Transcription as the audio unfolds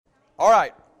All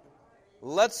right,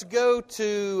 let's go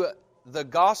to the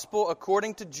Gospel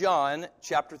according to John,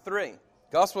 chapter 3.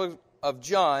 Gospel of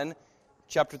John,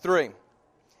 chapter 3. I want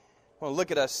to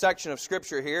look at a section of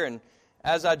Scripture here, and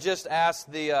as I just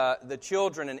asked the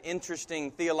children an interesting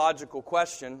theological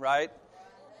question, right?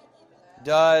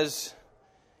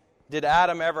 Did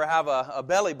Adam ever have a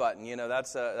belly button? You know,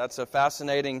 that's a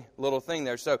fascinating little thing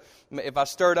there. So if I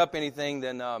stirred up anything,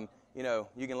 then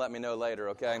you can let me know later,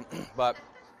 okay? But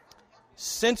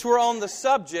since we're on the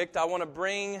subject, I want to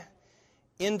bring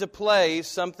into play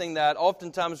something that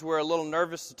oftentimes we're a little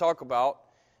nervous to talk about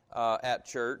at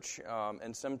church,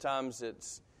 and sometimes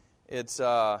it's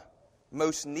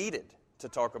most needed to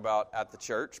talk about at the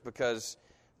church, because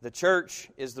the church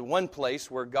is the one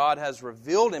place where God has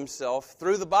revealed Himself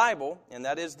through the Bible, and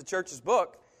that is the church's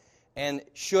book, and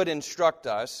should instruct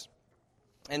us.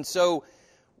 And so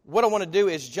what I want to do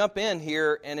is jump in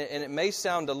here, and it may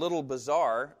sound a little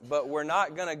bizarre, but we're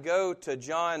not going to go to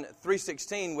John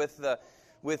 3:16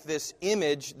 with this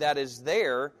image that is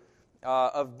there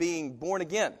of being born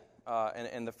again.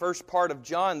 And the first part of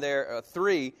John there,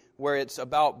 3, where it's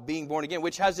about being born again,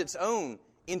 which has its own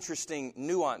interesting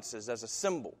nuances as a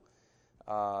symbol.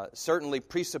 Certainly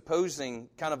presupposing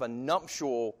kind of a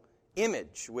nuptial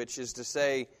image, which is to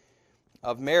say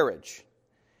of marriage.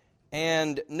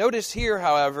 And notice here,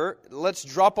 however, let's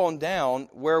drop on down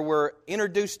where we're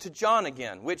introduced to John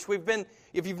again, which we've been,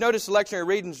 if you've noticed the lectionary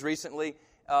readings recently,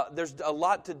 there's a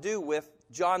lot to do with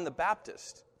John the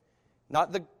Baptist.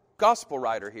 Not the gospel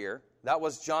writer here, that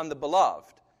was John the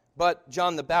Beloved, but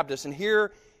John the Baptist. And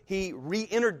here he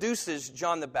reintroduces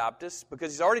John the Baptist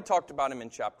because he's already talked about him in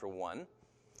chapter 1.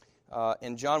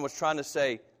 And John was trying to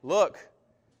say, look,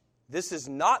 this is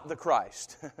not the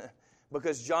Christ.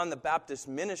 Because John the Baptist's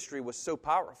ministry was so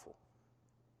powerful.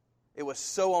 It was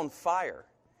so on fire.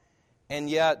 And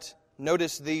yet,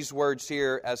 notice these words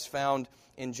here as found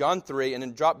in John 3, and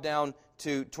then drop down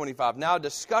to 25. Now, a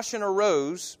discussion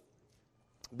arose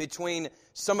between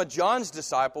some of John's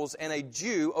disciples and a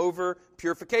Jew over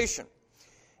purification.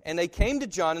 And they came to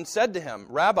John and said to him,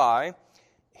 Rabbi,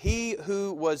 he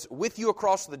who was with you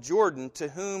across the Jordan, to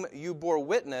whom you bore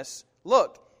witness,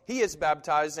 look, he is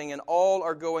baptizing, and all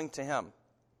are going to him.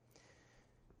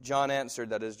 John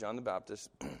answered, that is John the Baptist,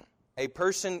 a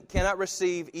person cannot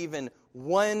receive even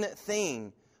one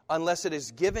thing unless it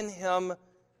is given him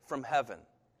from heaven.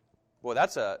 Boy,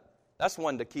 that's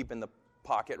one to keep in the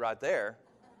pocket right there.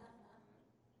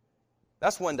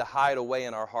 That's one to hide away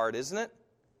in our heart, isn't it?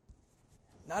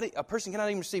 A person cannot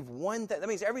even receive one thing. That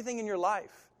means everything in your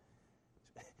life.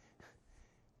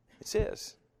 It's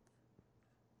His.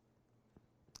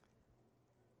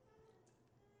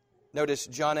 Notice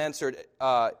John answered,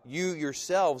 you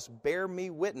yourselves bear me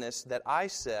witness that I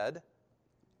said,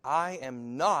 I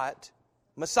am not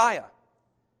Messiah.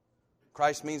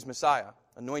 Christ means Messiah,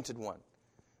 anointed one.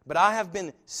 But I have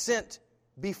been sent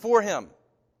before Him.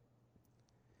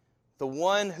 The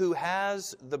one who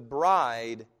has the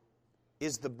bride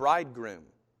is the bridegroom.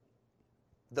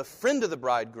 The friend of the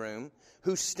bridegroom,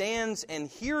 who stands and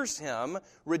hears him,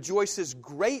 rejoices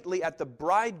greatly at the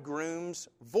bridegroom's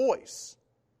voice.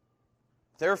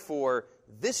 Therefore,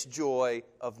 this joy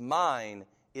of mine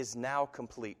is now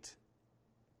complete.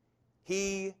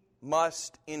 He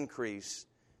must increase,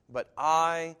 but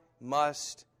I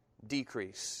must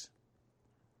decrease.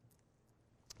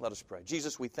 Let us pray.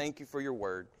 Jesus, we thank You for Your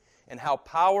word, and how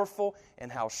powerful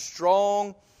and how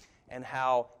strong and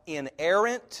how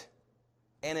inerrant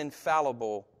and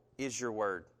infallible is Your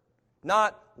word.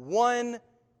 Not one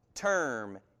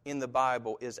term in the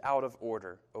Bible is out of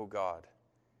order, O God.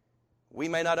 We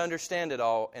may not understand it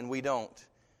all, and we don't.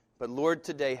 But Lord,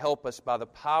 today help us by the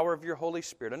power of Your Holy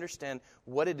Spirit understand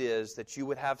what it is that You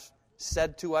would have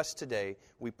said to us today.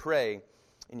 We pray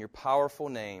in Your powerful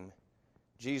name,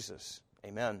 Jesus.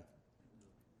 Amen.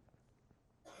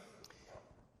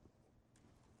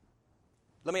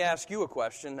 Let me ask you a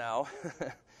question now,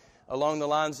 along the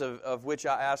lines of which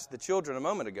I asked the children a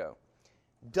moment ago.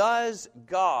 Does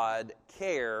God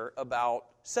care about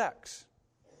sex?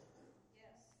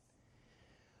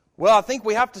 Well, I think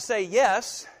we have to say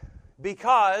yes,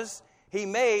 because He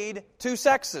made two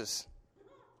sexes.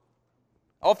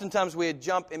 Oftentimes we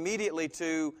jump immediately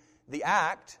to the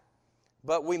act,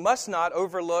 but we must not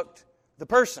overlook the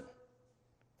person.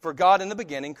 For God in the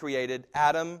beginning created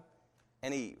Adam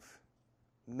and Eve.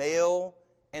 Male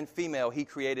and female, He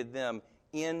created them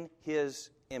in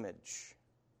His image,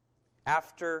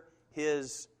 after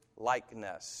His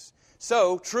likeness.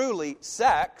 So, truly,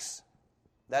 sex,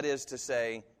 that is to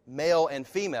say, male and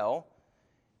female,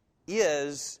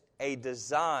 is a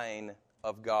design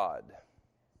of God.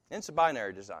 And it's a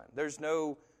binary design. There's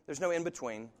no in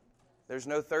between. There's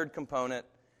no third component.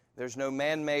 There's no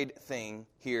man-made thing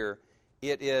here.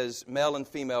 It is male and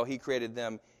female. He created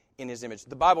them in His image.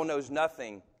 The Bible knows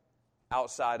nothing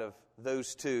outside of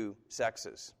those two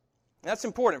sexes. And that's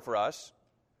important for us.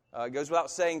 It goes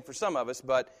without saying for some of us,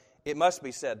 but it must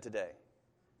be said today.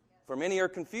 For many are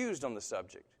confused on the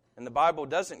subject, and the Bible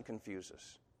doesn't confuse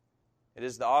us. It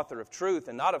is the author of truth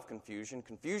and not of confusion.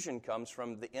 Confusion comes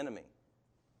from the enemy,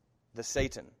 the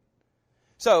Satan.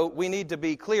 So we need to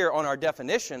be clear on our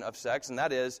definition of sex, and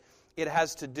that is, it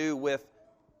has to do with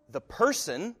the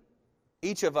person,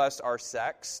 each of us are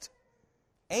sexed,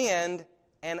 and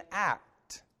an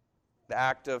act, the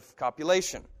act of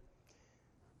copulation,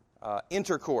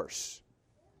 intercourse,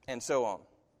 and so on.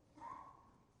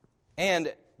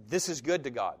 And this is good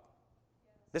to God.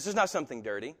 This is not something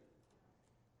dirty.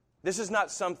 This is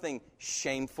not something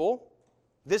shameful.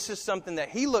 This is something that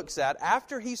He looks at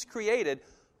after He's created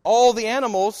all the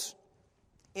animals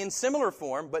in similar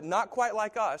form, but not quite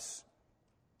like us.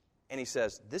 And He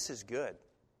says, this is good.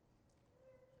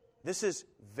 This is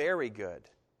very good.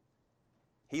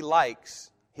 He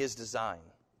likes His design.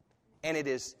 And it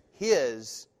is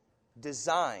His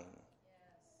design.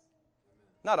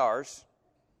 Not ours.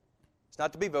 It's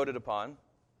not to be voted upon.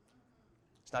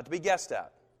 It's not to be guessed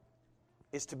at.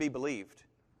 It's to be believed.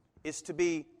 It's to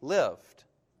be lived.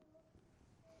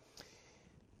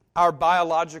 Our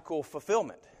biological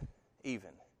fulfillment,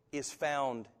 even, is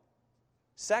found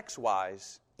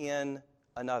sex-wise in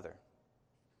another.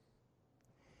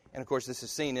 And of course, this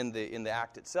is seen in the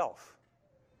act itself.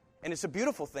 And it's a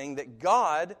beautiful thing that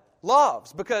God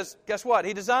loves, because guess what?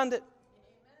 He designed it.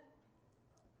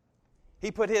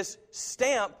 He put His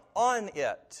stamp on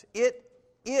it. It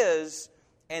is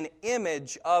an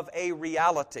image of a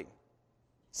reality.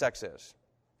 Sex is.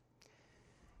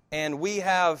 And we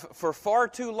have, for far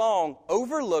too long,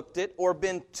 overlooked it or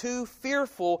been too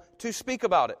fearful to speak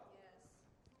about it.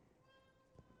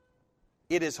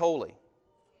 It is holy.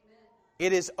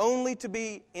 It is only to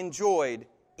be enjoyed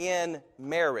in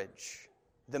marriage.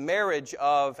 The marriage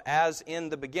of, as in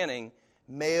the beginning,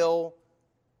 male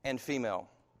and female.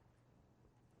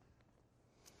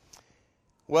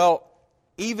 Well,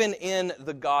 even in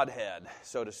the Godhead,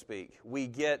 so to speak, we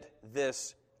get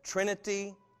this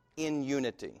Trinity in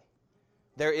unity.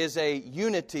 There is a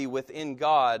unity within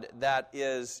God that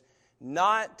is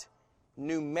not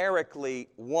numerically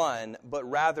one, but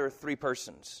rather three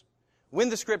persons. When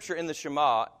the scripture in the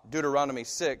Shema, Deuteronomy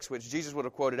 6, which Jesus would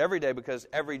have quoted every day because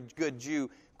every good Jew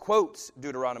quotes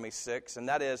Deuteronomy 6, and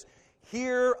that is,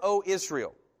 "Hear, O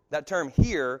Israel." That term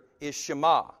 "hear" is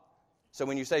Shema. So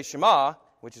when you say Shema,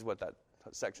 which is what that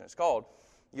section is called,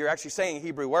 you're actually saying a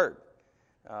Hebrew word.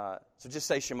 So just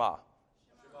say Shema.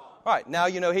 All right, now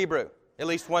you know Hebrew. At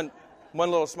least one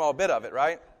little small bit of it,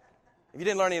 right? If you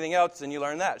didn't learn anything else, then you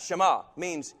learn that. Shema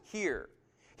means hear.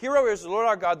 Hear, O Israel, the Lord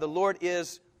our God, the Lord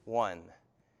is one.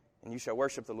 And you shall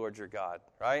worship the Lord your God,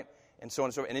 right? And so on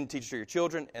and so on. And then teach it to your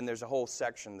children, and there's a whole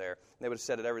section there. They would have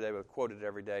said it every day, they would have quoted it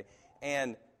every day.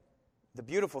 And the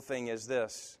beautiful thing is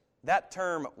this. That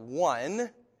term one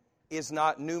is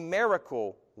not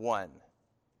numerical one.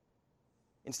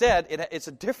 Instead, it's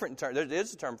a different term. There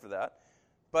is a term for that.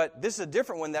 But this is a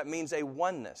different one that means a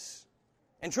oneness.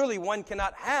 And truly, one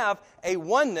cannot have a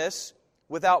oneness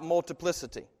without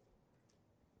multiplicity.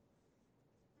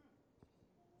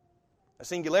 A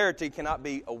singularity cannot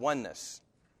be a oneness.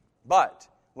 But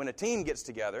when a team gets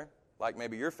together, like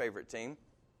maybe your favorite team,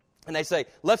 and they say,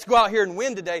 let's go out here and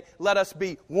win today, let us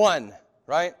be one,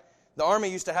 right? The Army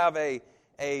used to have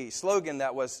a slogan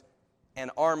that was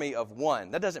an army of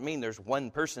one. That doesn't mean there's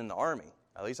one person in the Army.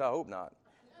 At least I hope not.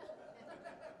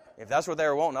 If that's what they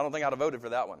were wanting, I don't think I'd have voted for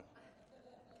that one.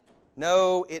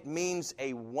 No, it means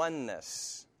a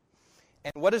oneness.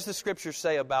 And what does the Scripture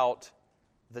say about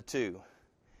the two?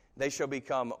 They shall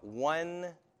become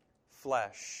one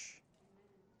flesh.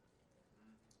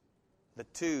 The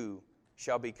two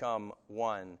shall become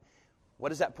one. What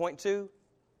does that point to?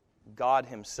 God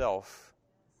Himself,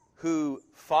 who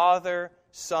Father,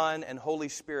 Son, and Holy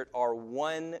Spirit are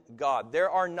one God. There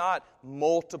are not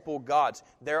multiple gods.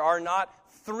 There are not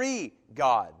three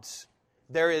gods.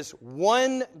 There is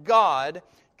one God,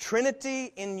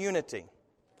 Trinity in unity.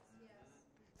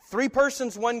 Three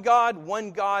persons, one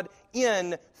God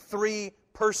in three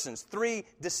persons, three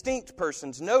distinct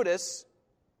persons. Notice,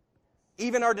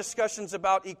 even our discussions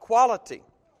about equality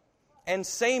and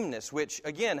sameness, which,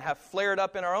 again, have flared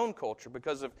up in our own culture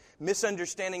because of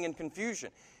misunderstanding and confusion,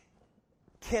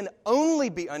 can only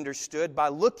be understood by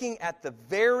looking at the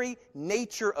very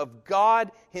nature of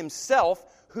God Himself,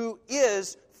 who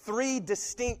is three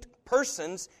distinct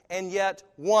persons and yet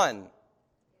one.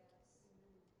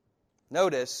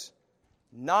 Notice,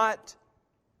 not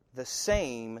the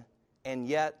same and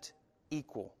yet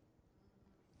equal.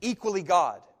 Equally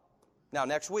God. Now,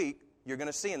 next week, you're going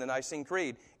to see in the Nicene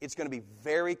Creed, it's going to be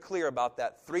very clear about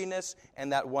that threeness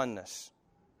and that oneness.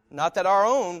 Not that our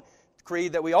own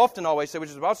creed that we often always say, which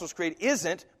is the Apostles' Creed,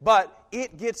 isn't, but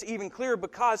it gets even clearer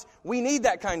because we need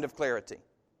that kind of clarity.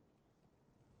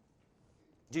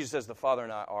 Jesus says the Father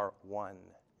and I are one.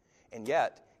 And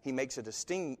yet, He makes a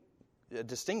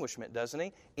distinguishment, doesn't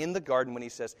He, in the garden when He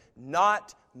says,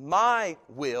 not my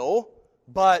will,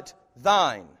 but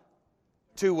thine.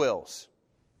 Two wills.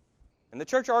 And the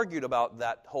church argued about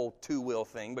that whole two-will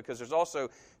thing because there's also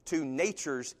two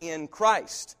natures in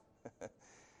Christ.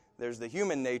 There's the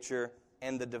human nature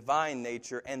and the divine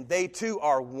nature, and they too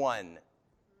are one.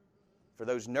 For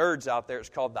those nerds out there, it's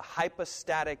called the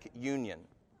hypostatic union.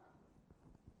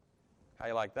 How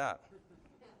you like that?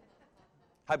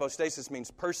 Hypostasis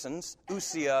means persons.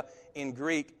 Ousia in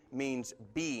Greek means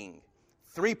being.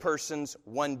 Three persons,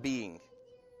 one being.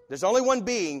 There's only one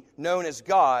being known as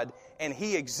God, and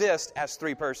He exists as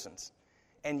three persons.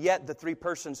 And yet the three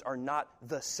persons are not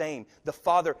the same. The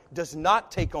Father does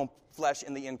not take on flesh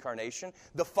in the incarnation.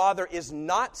 The Father is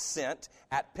not sent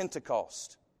at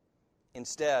Pentecost.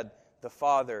 Instead, the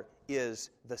Father is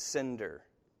the sender.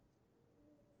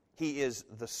 He is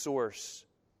the source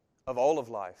of all of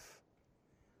life.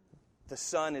 The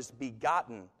Son is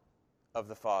begotten of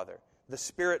the Father. The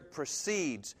Spirit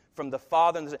proceeds from the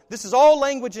Father. And this is all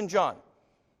language in John.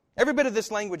 Every bit of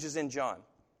this language is in John.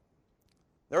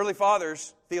 The early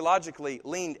fathers, theologically,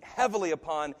 leaned heavily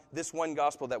upon this one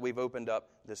gospel that we've opened up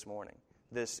this morning.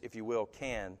 This, if you will,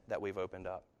 can that we've opened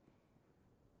up.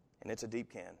 And it's a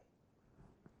deep can.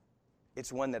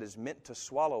 It's one that is meant to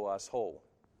swallow us whole.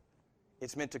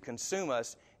 It's meant to consume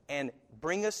us and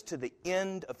bring us to the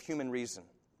end of human reason.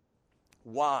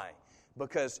 Why?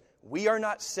 Because we are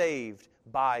not saved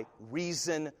by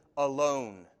reason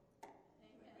alone.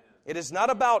 It is not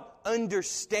about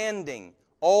understanding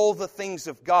all the things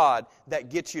of God that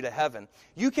get you to heaven.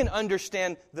 You can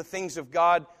understand the things of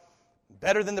God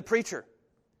better than the preacher,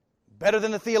 better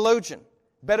than the theologian,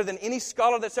 better than any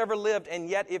scholar that's ever lived, and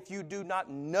yet if you do not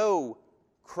know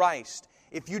Christ,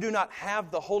 if you do not have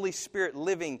the Holy Spirit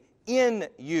living in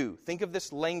you, think of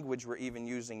this language we're even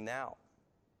using now,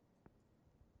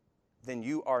 then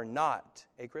you are not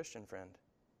a Christian, friend.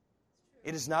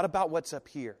 It is not about what's up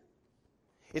here.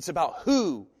 It's about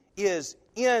who is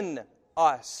in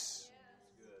us.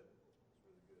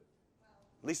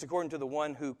 At least according to the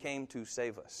one who came to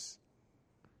save us.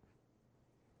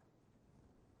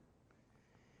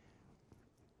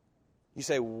 You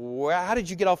say, well, how did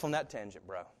you get off on that tangent,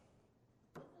 bro?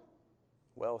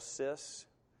 Well, sis,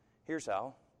 here's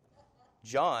how.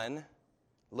 John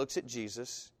looks at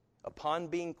Jesus upon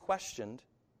being questioned.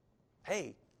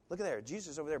 Hey, look at there.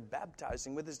 Jesus is over there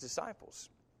baptizing with His disciples.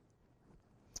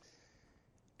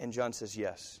 And John says,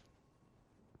 yes.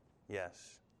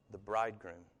 Yes, the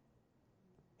bridegroom.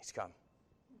 He's come.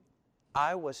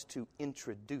 I was to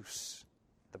introduce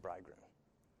the bridegroom.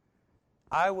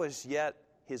 I was yet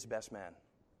his best man.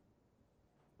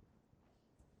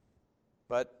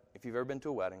 But if you've ever been to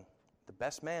a wedding, the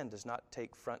best man does not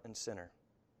take front and center.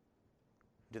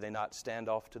 Do they not stand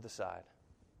off to the side?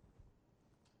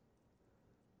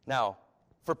 Now,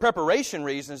 for preparation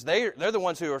reasons, they're the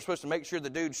ones who are supposed to make sure the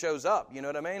dude shows up. You know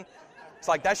what I mean? It's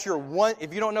like that's your one,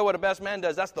 if you don't know what a best man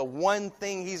does, that's the one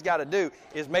thing he's got to do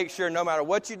is make sure no matter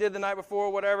what you did the night before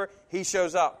or whatever, he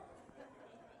shows up.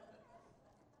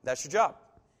 That's your job.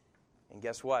 And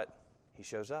guess what? He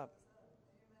shows up.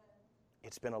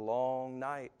 It's been a long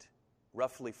night,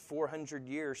 roughly 400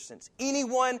 years since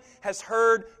anyone has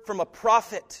heard from a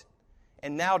prophet.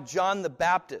 And now John the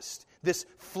Baptist, this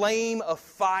flame of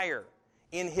fire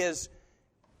in his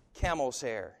camel's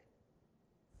hair,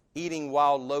 eating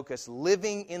wild locusts,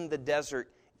 living in the desert,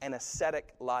 an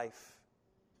ascetic life.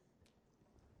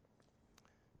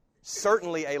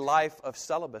 Certainly a life of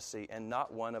celibacy and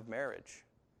not one of marriage.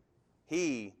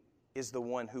 He is the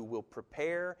one who will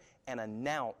prepare and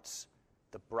announce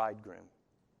the bridegroom.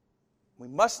 We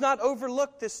must not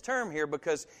overlook this term here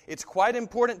because it's quite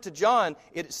important to John,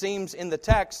 it seems, in the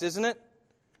text, isn't it?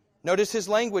 Notice his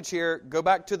language here. Go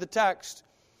back to the text.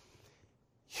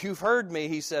 You've heard me,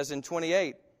 he says in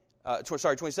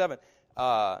 27.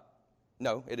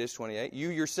 No, it is 28. You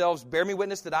yourselves bear me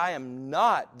witness that I am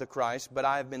not the Christ, but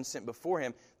I have been sent before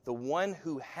Him. The one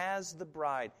who has the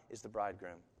bride is the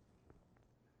bridegroom.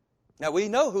 Now, we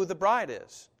know who the bride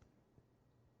is.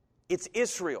 It's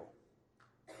Israel.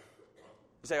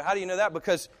 You say, how do you know that?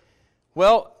 Because,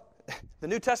 well, the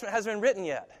New Testament hasn't been written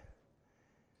yet.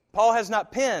 Paul has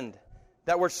not penned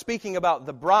that we're speaking about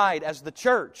the bride as the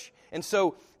church. And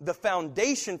so the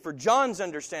foundation for John's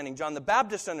understanding, John the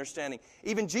Baptist's understanding,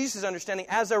 even Jesus' understanding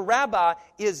as a rabbi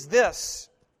is this: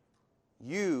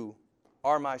 you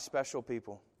are my special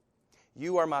people.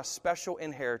 You are my special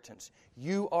inheritance.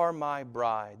 You are my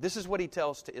bride. This is what he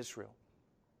tells to Israel.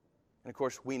 And of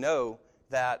course, we know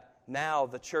that now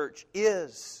the church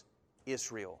is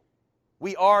Israel.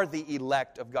 We are the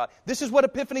elect of God. This is what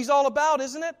Epiphany is all about,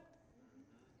 isn't it?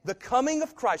 The coming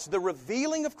of Christ, the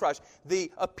revealing of Christ,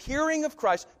 the appearing of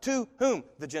Christ to whom?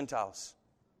 The Gentiles.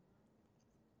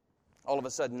 All of a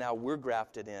sudden now we're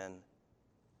grafted in.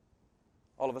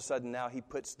 All of a sudden now He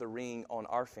puts the ring on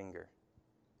our finger.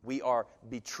 We are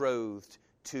betrothed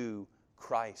to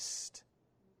Christ.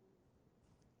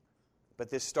 But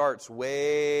this starts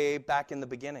way back in the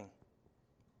beginning.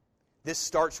 This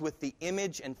starts with the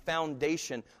image and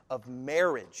foundation of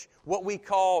marriage. What we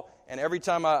call, and every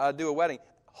time I do a wedding,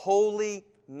 holy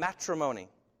matrimony.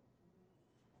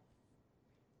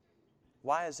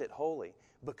 Why is it holy?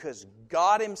 Because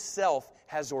God Himself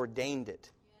has ordained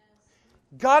it.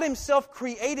 God Himself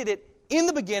created it in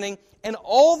the beginning, and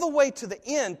all the way to the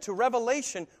end, to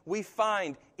Revelation, we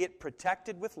find it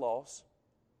protected with laws.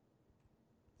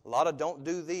 A lot of don't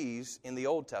do these in the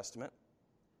Old Testament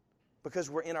because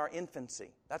we're in our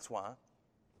infancy. That's why.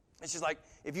 It's just like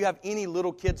if you have any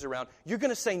little kids around, you're going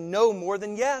to say no more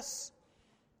than yes.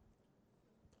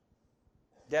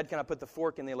 Dad, can I put the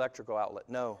fork in the electrical outlet?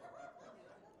 No.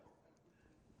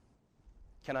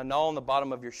 Can I gnaw on the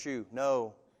bottom of your shoe?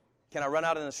 No. Can I run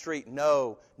out in the street?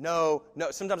 No. No.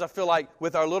 No. Sometimes I feel like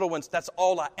with our little ones, that's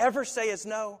all I ever say is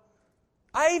no.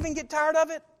 I even get tired of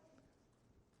it.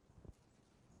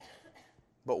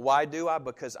 But why do I?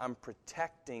 Because I'm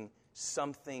protecting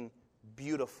something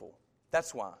beautiful.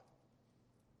 That's why.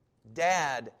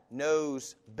 Dad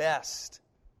knows best.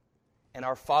 And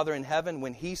our Father in heaven,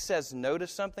 when He says no to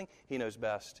something, He knows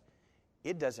best.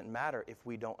 It doesn't matter if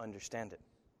we don't understand it.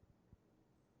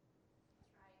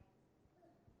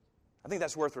 I think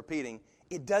that's worth repeating.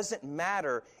 It doesn't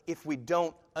matter if we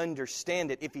don't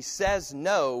understand it. If He says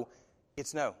no,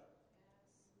 it's no.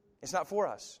 It's not for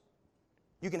us.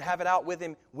 You can have it out with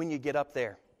Him when you get up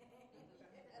there.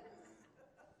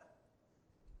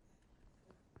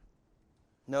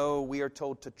 No, we are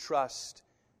told to trust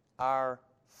our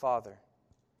Father.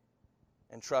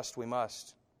 And trust we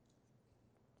must.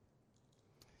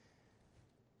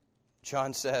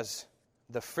 John says,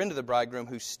 the friend of the bridegroom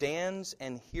who stands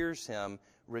and hears him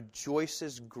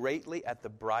rejoices greatly at the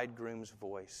bridegroom's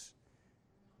voice.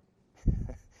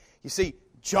 You see,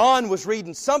 John was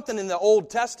reading something in the Old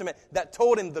Testament that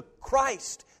told him the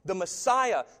Christ, the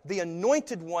Messiah, the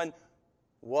Anointed One,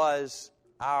 was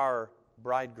our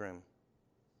bridegroom.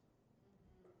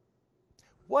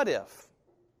 What if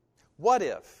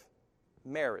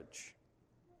marriage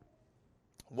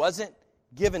wasn't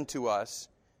given to us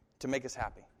to make us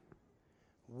happy?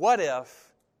 What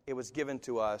if it was given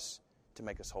to us to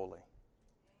make us holy?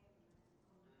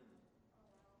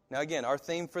 Now again, our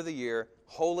theme for the year,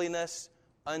 holiness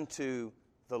unto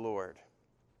the Lord.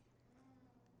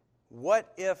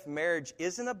 What if marriage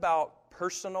isn't about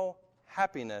personal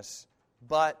happiness,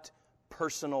 but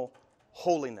personal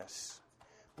holiness?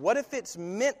 What if it's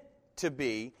meant to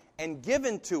be and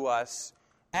given to us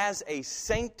as a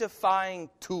sanctifying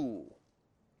tool?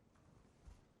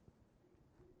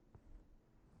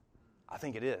 I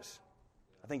think it is.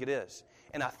 I think it is.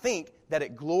 And I think that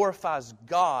it glorifies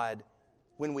God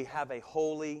when we have a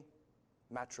holy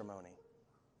matrimony.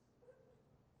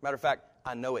 Matter of fact,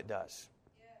 I know it does.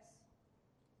 Yes.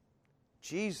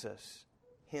 Jesus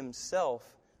Himself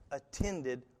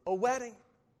attended a wedding.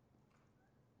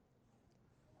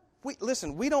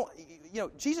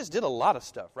 Jesus did a lot of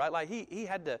stuff, right? Like he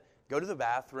had to go to the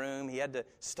bathroom. He had to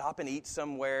stop and eat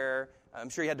somewhere. I'm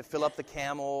sure he had to fill up the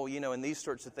camel, and these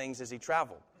sorts of things as he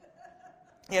traveled.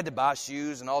 He had to buy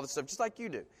shoes and all this stuff, just like you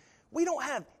do. We don't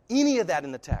have any of that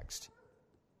in the text.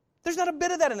 There's not a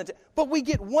bit of that in the text. But we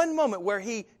get one moment where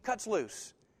he cuts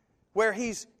loose, where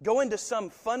he's going to some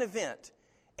fun event.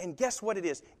 And guess what it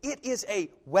is? It is a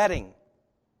wedding.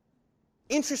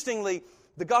 Interestingly,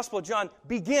 the Gospel of John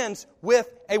begins with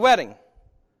a wedding.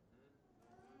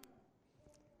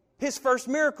 His first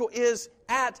miracle is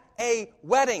at a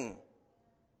wedding.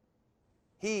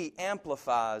 He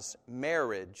amplifies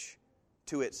marriage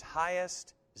to its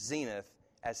highest zenith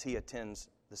as he attends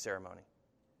the ceremony.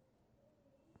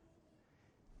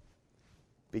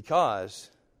 Because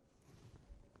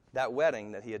that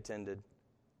wedding that he attended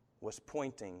was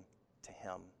pointing to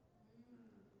him.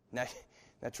 Now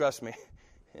trust me,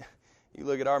 You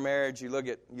look at our marriage, you look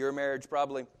at your marriage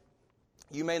probably,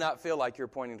 you may not feel like you're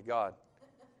pointing to God.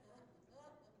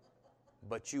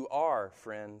 But you are,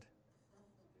 friend.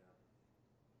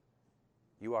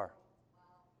 You are.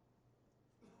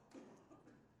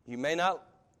 You may not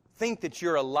think that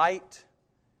you're a light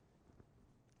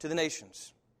to the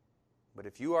nations. But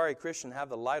if you are a Christian, have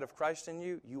the light of Christ in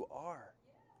you, you are.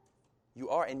 You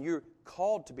are, and you're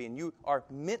called to be, and you are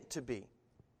meant to be.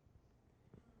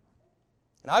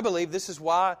 And I believe this is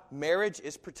why marriage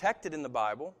is protected in the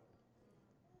Bible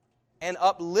and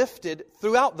uplifted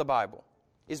throughout the Bible,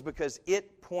 is because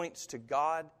it points to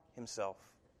God Himself.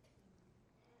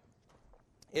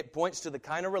 It points to the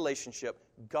kind of relationship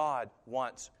God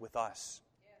wants with us.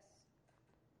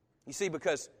 You see,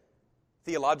 because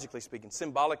theologically speaking,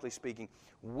 symbolically speaking,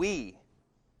 we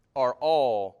are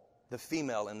all the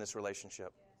female in this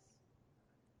relationship.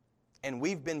 And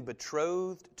we've been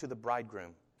betrothed to the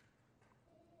bridegroom.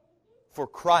 For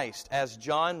Christ, as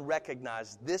John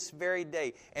recognized this very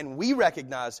day, and we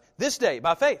recognize this day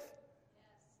by faith,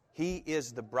 He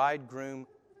is the bridegroom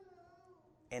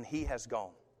and He has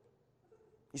gone.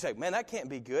 You say, man, that can't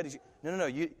be good. No.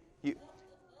 You're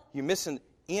missing.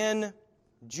 In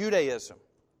Judaism,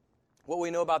 what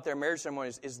we know about their marriage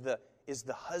ceremonies is the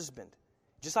husband.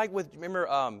 Just like with, remember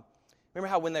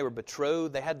how when they were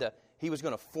betrothed, he was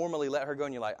going to formally let her go,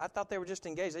 and you're like, I thought they were just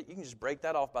engaged. You can just break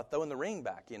that off by throwing the ring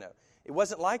back, It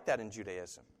wasn't like that in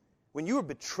Judaism. When you were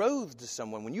betrothed to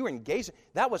someone, when you were engaged,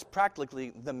 that was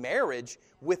practically the marriage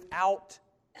without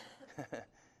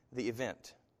the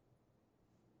event.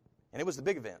 And it was the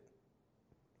big event.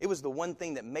 It was the one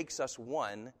thing that makes us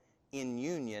one in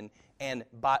union, and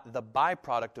by the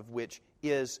byproduct of which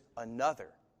is another.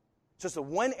 So it's the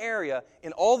one area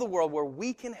in all the world where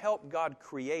we can help God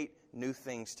create new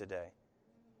things today.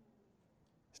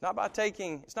 It's not by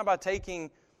taking,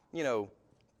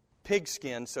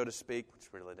 pigskin, so to speak, which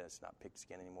really is not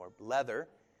pigskin anymore, leather,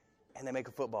 and they make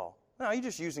a football. No, you're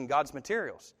just using God's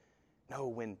materials. No,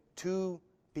 when two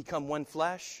become one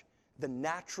flesh, the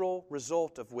natural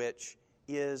result of which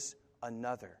is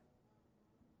another.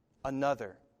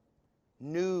 Another.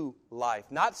 New life.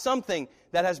 Not something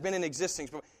that has been in existence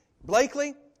before.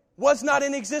 Blakely was not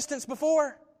in existence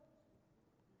before.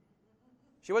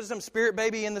 She wasn't some spirit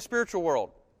baby in the spiritual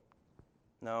world.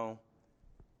 No,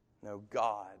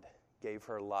 God gave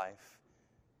her life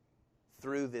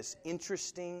through this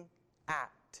interesting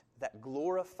act that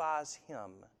glorifies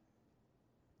Him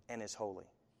and is holy.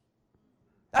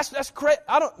 That's crazy.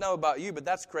 I don't know about you, but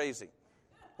that's crazy.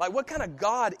 Like, what kind of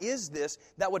God is this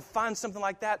that would find something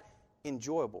like that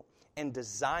enjoyable and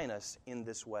design us in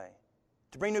this way?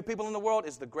 To bring new people in the world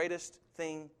is the greatest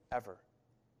thing ever.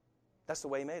 That's the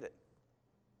way He made it.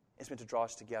 It's meant to draw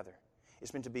us together.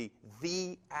 It's meant to be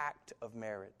the act of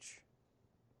marriage.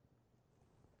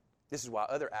 This is why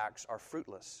other acts are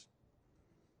fruitless.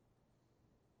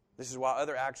 This is why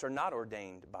other acts are not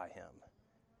ordained by Him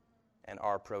and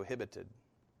are prohibited.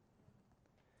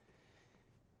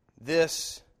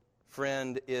 This,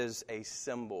 friend, is a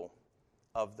symbol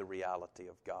of the reality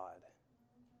of God.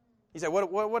 You say,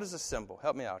 what is a symbol?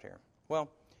 Help me out here. Well,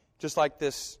 just like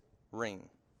this ring,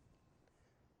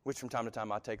 which from time to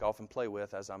time I take off and play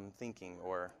with as I'm thinking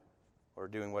or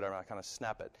doing whatever. I kind of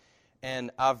snap it.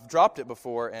 And I've dropped it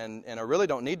before, and I really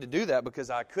don't need to do that because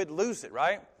I could lose it,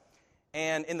 right?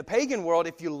 And in the pagan world,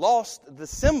 if you lost the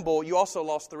symbol, you also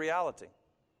lost the reality.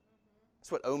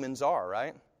 That's what omens are,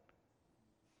 right?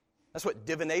 That's what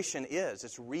divination is.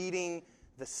 It's reading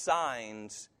the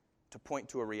signs to point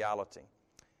to a reality.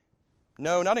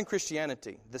 No, not in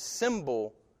Christianity. The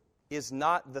symbol is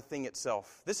not the thing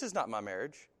itself. This is not my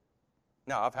marriage.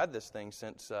 Now, I've had this thing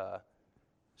since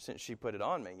she put it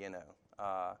on me,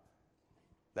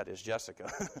 that is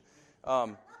Jessica.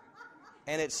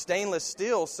 And it's stainless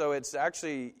steel, so it's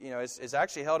actually, it's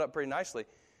actually held up pretty nicely.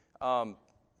 So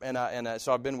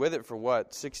I've been with it for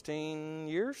 16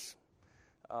 years?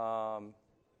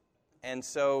 And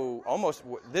so almost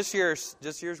this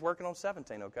year's working on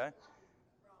 17, okay?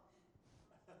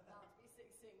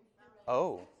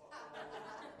 Oh.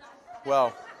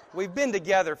 Well, we've been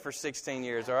together for 16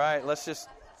 years, all right? Let's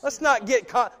not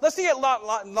get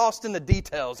lost in the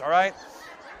details, all right?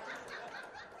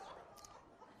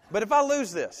 But if I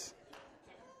lose this,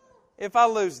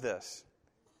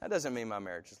 that doesn't mean my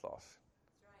marriage is lost.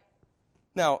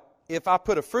 Now, if I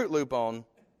put a Fruit Loop on,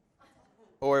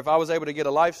 or if I was able to get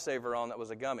a Lifesaver on that was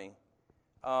a gummy,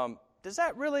 does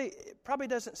that really, it probably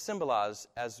doesn't symbolize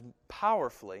as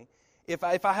powerfully if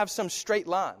I have some straight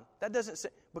line. That doesn't,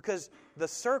 because the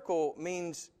circle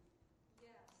means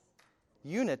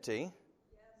unity,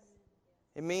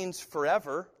 It means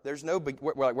forever. There's no,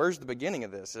 where's the beginning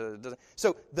of this?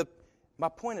 My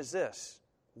point is this.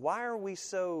 Why are we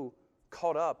so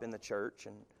caught up in the church?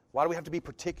 And why do we have to be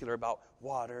particular about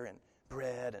water and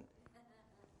bread and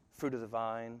fruit of the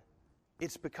vine?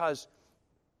 It's because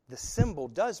the symbol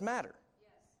does matter.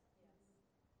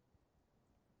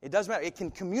 It does matter. It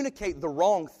can communicate the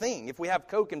wrong thing. If we have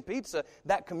Coke and pizza,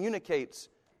 that communicates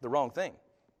the wrong thing.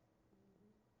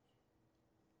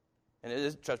 And it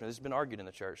is, trust me, this has been argued in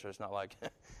the church, so it's not like,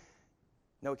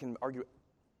 no, it can argue.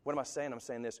 What am I saying? I'm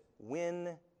saying this.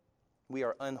 When we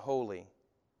are unholy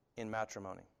in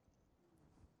matrimony,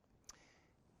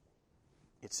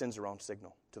 it sends the wrong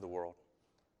signal to the world.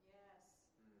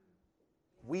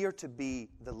 We are to be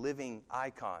the living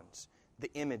icons,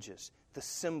 the images, the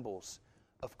symbols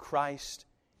of Christ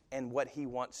and what He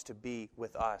wants to be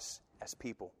with us as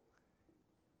people.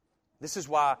 This is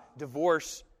why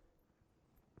divorce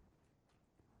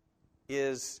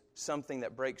is something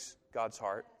that breaks God's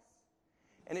heart.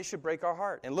 And it should break our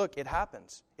heart. And look, it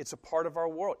happens. It's a part of our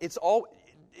world. It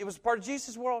was part of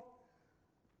Jesus' world.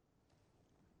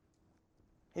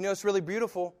 You know what's really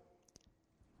beautiful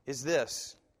is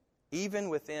this. Even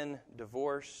within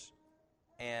divorce,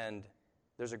 and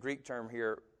there's a Greek term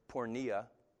here, porneia.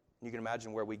 You can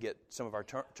imagine where we get some of our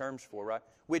terms for, right?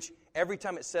 Which every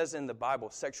time it says in the Bible,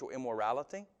 sexual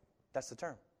immorality, that's the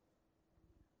term.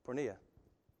 Porneia.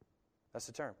 That's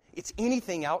the term. It's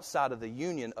anything outside of the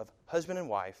union of husband and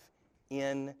wife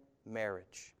in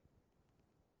marriage.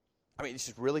 I mean, it's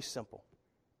just really simple.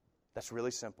 That's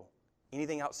really simple.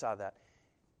 Anything outside of that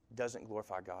doesn't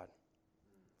glorify God.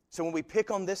 So when we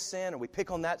pick on this sin, or we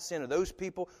pick on that sin, or those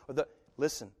people,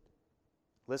 listen,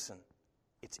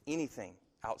 it's anything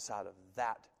outside of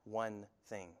that one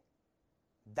thing.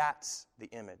 That's the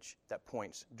image that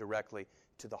points directly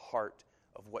to the heart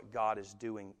of what God is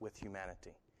doing with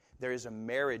humanity. There is a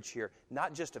marriage here,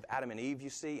 not just of Adam and Eve, you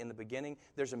see, in the beginning.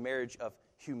 There's a marriage of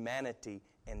humanity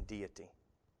and deity.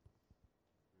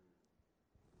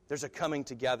 There's a coming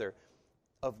together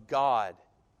of God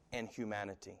and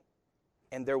humanity.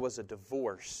 And there was a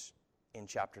divorce in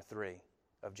chapter 3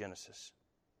 of Genesis.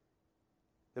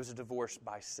 There was a divorce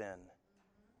by sin.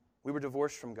 We were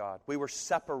divorced from God. We were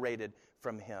separated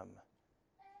from Him.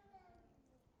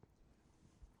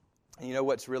 And you know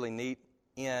what's really neat?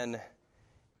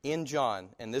 In John,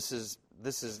 and this is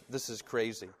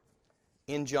crazy.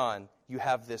 In John, you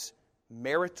have this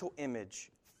marital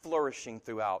image flourishing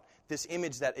throughout. This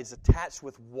image that is attached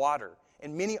with water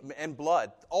and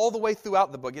blood all the way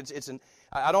throughout the book.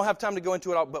 I don't have time to go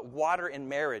into it all, but water and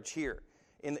marriage here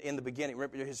in the beginning.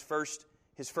 Remember his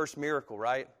first miracle,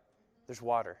 right? There's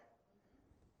water.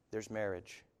 There's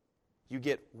marriage. You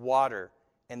get water,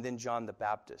 and then John the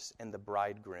Baptist and the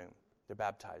bridegroom. They're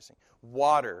baptizing.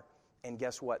 Water. And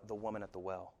guess what? The woman at the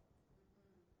well.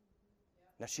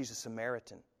 Now, she's a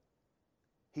Samaritan.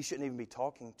 He shouldn't even be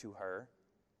talking to her.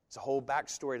 It's a whole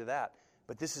backstory to that.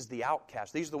 But this is the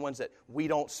outcast. These are the ones that we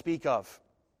don't speak of.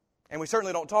 And we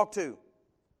certainly don't talk to.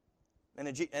 And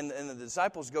the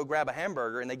disciples go grab a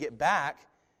hamburger, and they get back,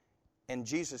 and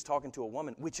Jesus is talking to a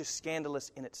woman, which is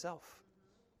scandalous in itself.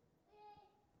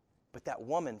 But that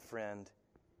woman, friend,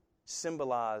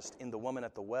 symbolized in the woman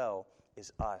at the well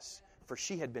is us. For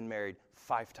she had been married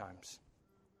 5 times.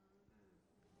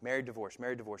 Married, divorced,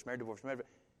 married, divorced, married, divorced, married.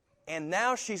 And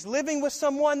now she's living with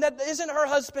someone that isn't her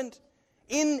husband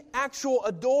in actual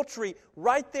adultery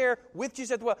right there with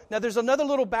Jesus at the well. Now, there's another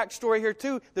little backstory here,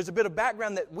 too. There's a bit of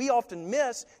background that we often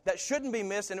miss that shouldn't be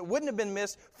missed, and it wouldn't have been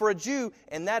missed for a Jew,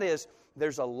 and that is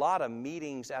there's a lot of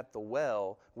meetings at the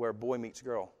well where boy meets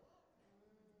girl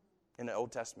in the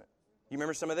Old Testament. You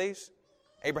remember some of these?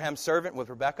 Abraham's servant with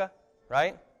Rebekah,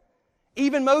 right?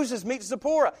 Even Moses meets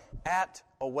Zipporah at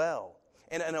a well.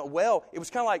 And a well, it was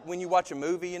kind of like when you watch a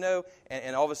movie, you know,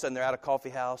 and all of a sudden they're at a coffee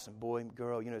house, and boy,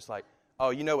 girl, you know, it's like, oh,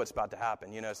 you know what's about to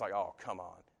happen. You know, it's like, oh, come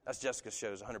on. That's Jessica's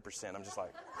shows 100%. I'm just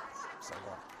like,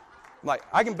 I'm like,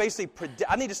 I can basically predict.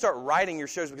 I need to start writing your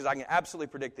shows because I can absolutely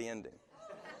predict the ending.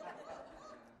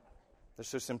 They're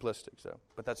so simplistic,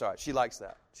 but that's all right. She likes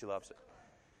that. She loves it.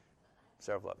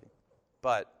 Sarah love you.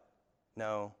 But,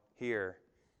 no, here,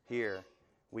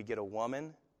 we get a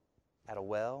woman at a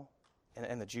well,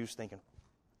 and the Jews thinking,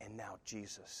 and now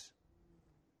Jesus.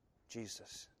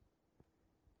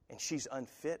 And she's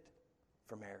unfit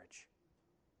for marriage.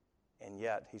 And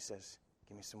yet, he says,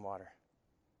 give me some water.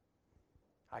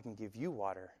 I can give you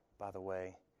water, by the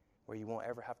way, where you won't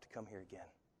ever have to come here again.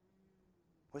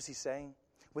 What's he saying?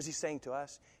 What's he saying to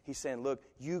us? He's saying, look,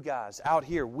 you guys out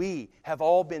here, we have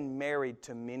all been married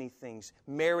to many things,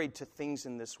 married to things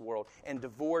in this world, and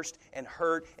divorced and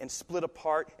hurt and split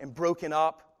apart and broken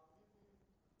up.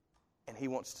 And He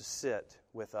wants to sit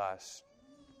with us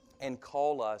and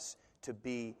call us to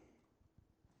be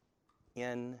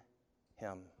in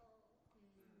Him.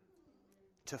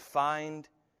 To find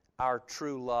our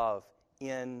true love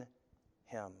in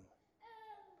Him.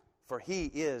 For He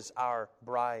is our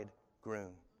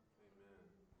bridegroom.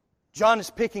 John is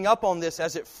picking up on this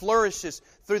as it flourishes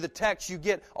through the text. You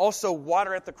get also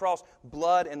water at the cross.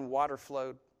 Blood and water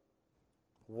flowed.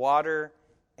 Water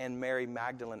and Mary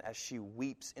Magdalene as she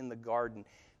weeps in the garden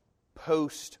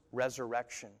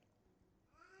post-resurrection.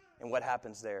 And what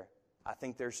happens there? I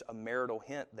think there's a marital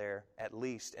hint there, at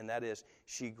least, and that is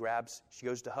she goes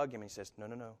to hug him and he says, no,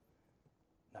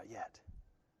 not yet.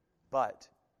 But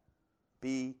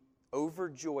be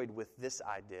overjoyed with this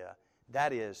idea.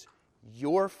 That is,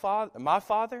 your father, my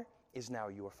Father, is now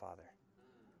your Father.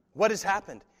 What has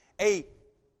happened? A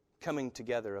coming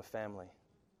together of family.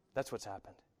 That's what's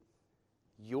happened.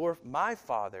 My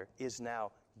Father is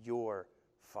now your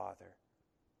Father.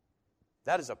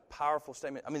 That is a powerful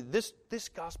statement. I mean, this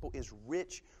gospel is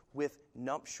rich with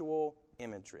nuptial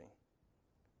imagery.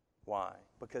 Why?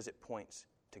 Because it points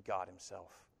to God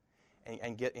Himself.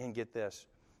 And get this,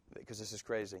 because this is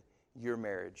crazy. Your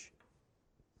marriage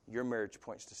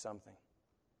points to something.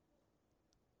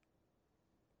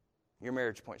 Your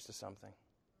marriage points to something.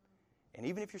 And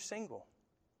even if you're single,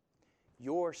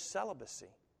 your celibacy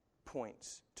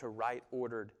points to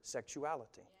right-ordered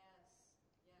sexuality.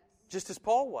 Just as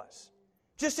Paul was.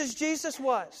 Just as Jesus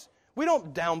was. We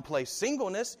don't downplay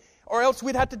singleness, or else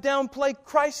we'd have to downplay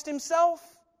Christ Himself.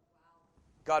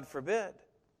 God forbid.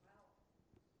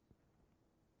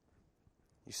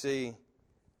 You see,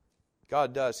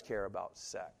 God does care about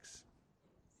sex.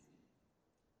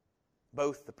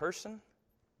 Both the person,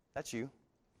 that's you,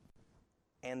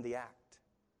 and the act.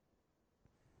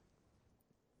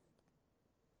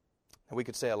 And we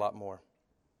could say a lot more.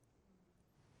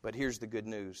 But here's the good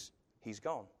news. He's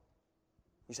gone.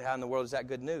 You say, how in the world is that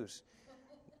good news?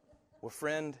 Well,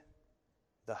 friend,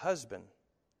 the husband,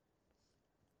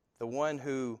 the one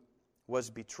who was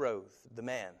betrothed, the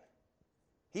man,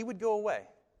 he would go away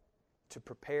to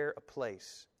prepare a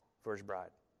place for his bride.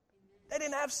 They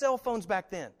didn't have cell phones back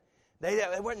then. They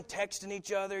weren't texting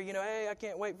each other, hey, I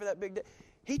can't wait for that big day.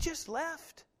 He just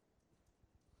left.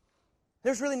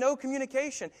 There's really no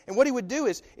communication. And what he would do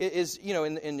is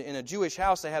in a Jewish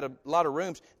house, they had a lot of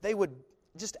rooms. They would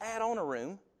just add on a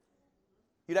room.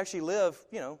 You'd actually live,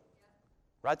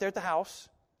 right there at the house.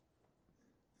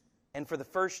 And for the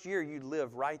first year, you'd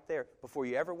live right there before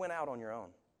you ever went out on your own.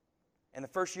 And the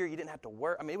first year, you didn't have to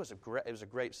work. I mean, it was a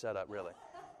great setup, really.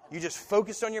 You just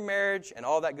focused on your marriage and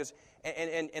all that good.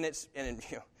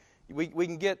 We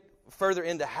can get further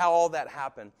into how all that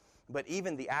happened. But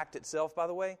even the act itself, by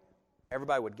the way,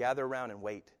 everybody would gather around and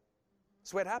wait.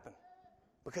 That's the way it happened.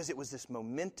 Because it was this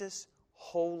momentous,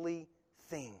 holy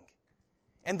thing.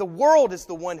 And the world is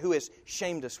the one who has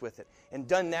shamed us with it and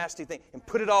done nasty things and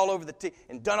put it all over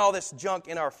and done all this junk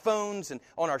in our phones and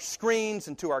on our screens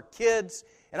and to our kids.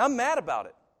 And I'm mad about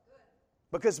it.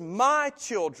 Because my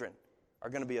children are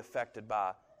going to be affected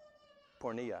by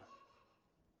pornea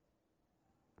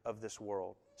of this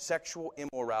world. Sexual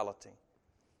immorality.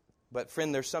 But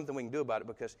friend, there's something we can do about it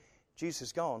because Jesus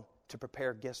is gone to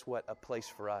prepare, guess what, a place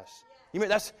for us. You mean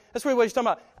that's really what he's talking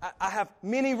about. I have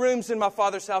many rooms in my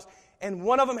Father's house, and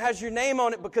one of them has your name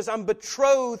on it because I'm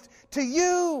betrothed to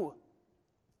you.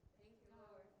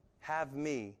 Have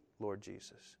me, Lord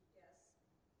Jesus.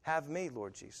 Have me,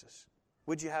 Lord Jesus.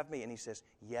 Would you have me? And he says,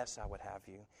 yes, I would have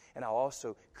you. And I'll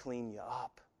also clean you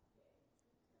up.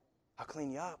 I'll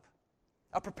clean you up.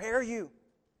 I'll prepare you.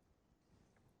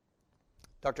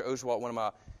 Dr. Oswalt, one of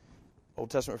my Old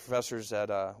Testament professors at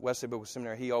Wesley Biblical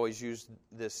Seminary, he always used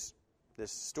this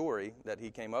story that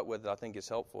he came up with that I think is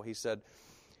helpful. He said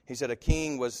a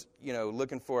king was,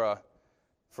 looking for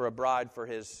a bride for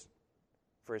his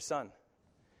son.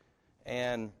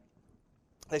 And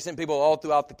they sent people all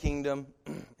throughout the kingdom,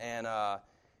 and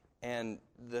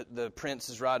the prince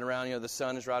is riding around, the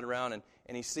son is riding around,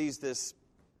 and he sees this,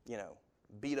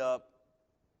 beat up,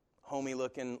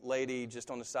 homey-looking lady just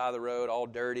on the side of the road, all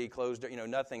dirty, clothes,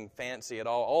 nothing fancy at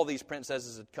all. All these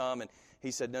princesses had come, and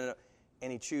he said, no. And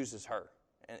he chooses her.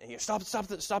 And he goes, stop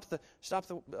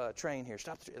the train here.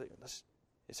 Stop the train.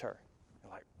 It's her.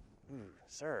 You're like,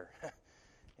 sir.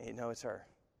 It's her.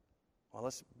 Well,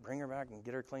 let's bring her back and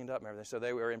get her cleaned up and everything. So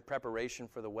they were in preparation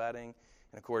for the wedding.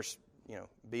 And, of course,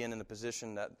 being in the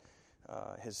position that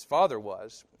his father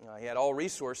was, he had all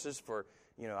resources for,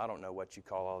 I don't know what you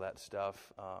call all that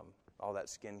stuff, all that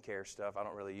skincare stuff. I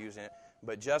don't really use it.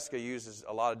 But Jessica uses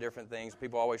a lot of different things.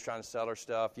 People are always trying to sell her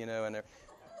stuff, and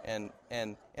And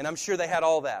I'm sure they had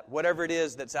all that. Whatever it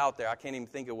is that's out there. I can't even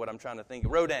think of what I'm trying to think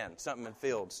of. Rodan, something in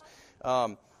Fields.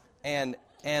 And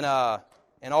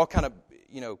all kind of,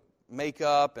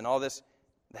 makeup and all this.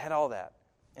 They had all that.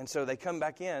 And so they come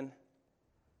back in,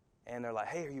 and they're like,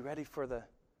 hey, are you ready for the,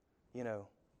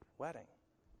 wedding?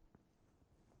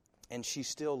 And she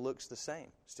still looks the same,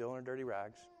 still in her dirty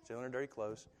rags, still in her dirty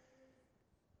clothes.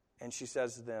 And she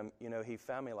says to them, he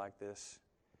found me like this.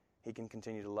 He can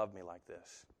continue to love me like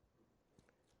this.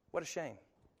 What a shame.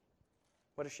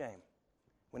 What a shame.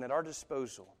 When at our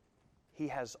disposal, he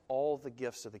has all the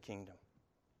gifts of the kingdom.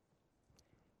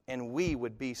 And we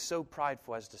would be so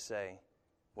prideful as to say,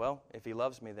 well, if he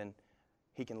loves me, then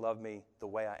he can love me the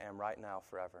way I am right now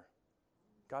forever.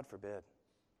 God forbid.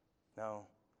 No.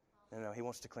 He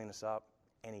wants to clean us up,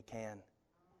 and he can.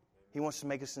 He wants to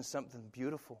make us into something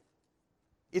beautiful.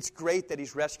 It's great that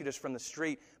he's rescued us from the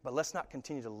street, but let's not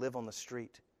continue to live on the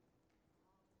street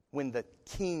when the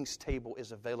king's table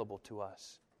is available to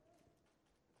us.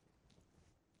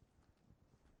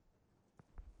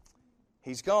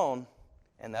 He's gone,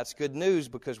 and that's good news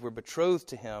because we're betrothed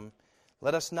to him.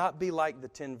 Let us not be like the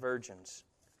 10 virgins,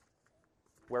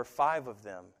 where 5 of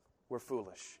them were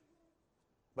foolish,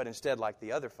 but instead like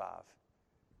the other 5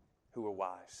 who were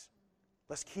wise.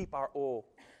 Let's keep our oil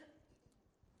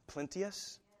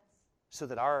plenteous so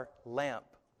that our lamp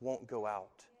won't go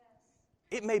out.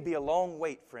 It may be a long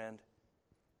wait, friend,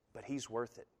 but he's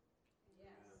worth it.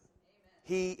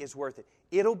 He is worth it.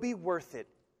 It'll be worth it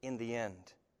in the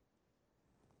end.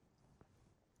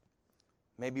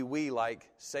 Maybe we, like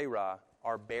Sarah,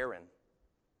 are barren.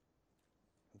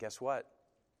 Guess what?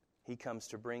 He comes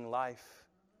to bring life.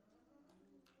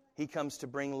 He comes to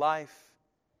bring life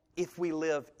if we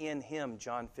live in him,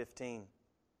 John 15.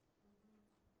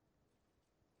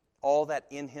 All that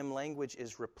in him language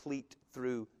is replete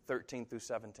through 13 through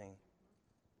 17.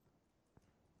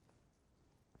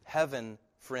 Heaven,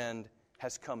 friend,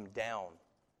 has come down.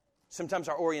 Sometimes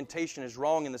our orientation is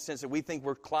wrong in the sense that we think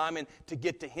we're climbing to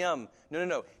get to him.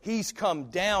 No. He's come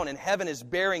down and heaven is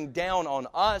bearing down on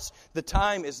us. The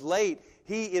time is late.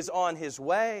 He is on his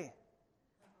way.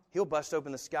 He'll bust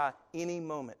open the sky any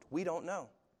moment. We don't know.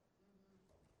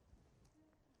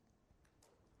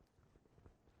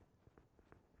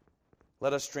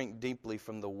 Let us drink deeply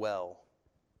from the well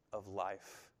of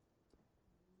life.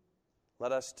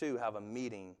 Let us too have a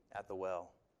meeting at the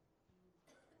well.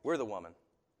 We're the woman.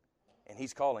 And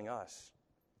he's calling us.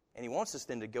 And he wants us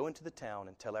then to go into the town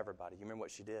and tell everybody. You remember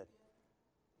what she did?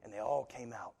 And they all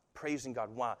came out praising God.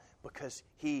 Why? Because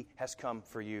he has come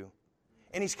for you.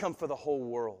 And he's come for the whole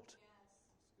world.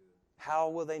 How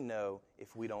will they know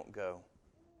if we don't go?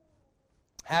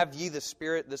 Have ye the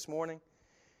Spirit this morning?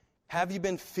 Have you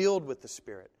been filled with the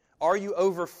Spirit? Are you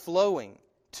overflowing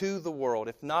to the world?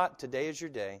 If not, today is your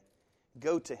day.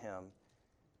 Go to him.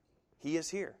 He is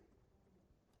here.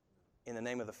 In the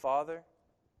name of the Father,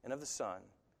 and of the Son,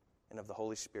 and of the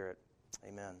Holy Spirit.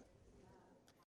 Amen.